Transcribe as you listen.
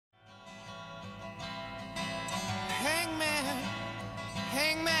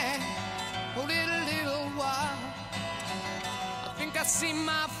I see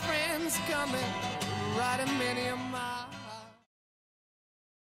my friends coming, riding many a mile.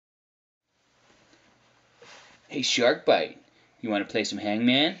 Hey, Sharkbite, you want to play some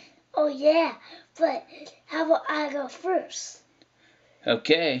Hangman? Oh yeah, but how about I go first?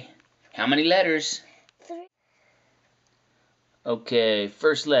 Okay. How many letters? 3. Okay,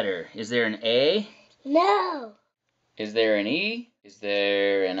 first letter. Is there an A? No. Is there an E? Is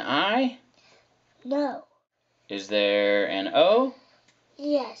there an I? No. Is there an O?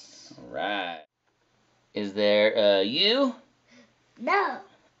 Yes. All right. Is there a U? No.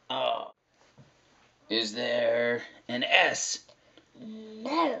 Oh. Is there an S?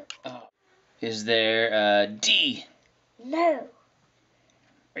 No. Oh. Is there a D? No.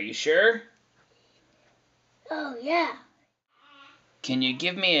 Are you sure? Oh yeah. Can you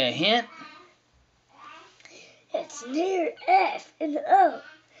give me a hint? It's near F and O,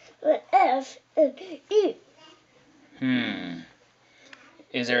 but F and E.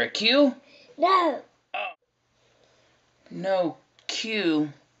 Is there a Q? No. Oh. No Q.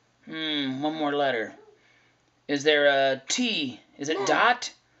 One more letter. Is there a T? Is it No.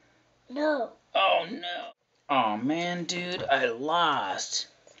 dot? No. Oh no. Oh man, dude, I lost.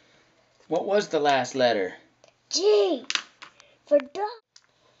 What was the last letter? G for dog.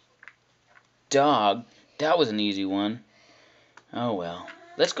 Dog. That was an easy one. Oh well.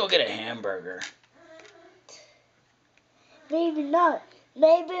 Let's go get a hamburger. Maybe not.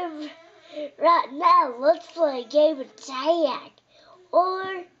 Maybe right now let's play a game of tag.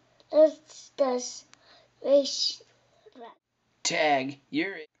 Or let's just race. Tag,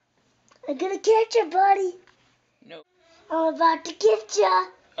 you're it. I'm gonna get you, buddy. No. I'm about to get you.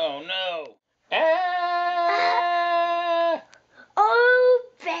 Oh no. Ah! Oh,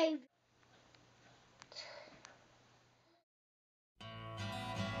 baby.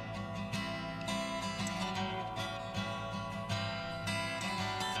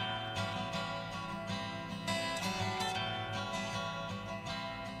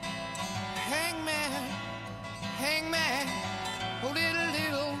 Hangman, hangman, hold it a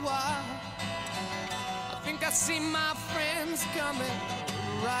little while. I think I see my friends coming,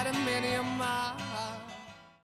 riding many a mile.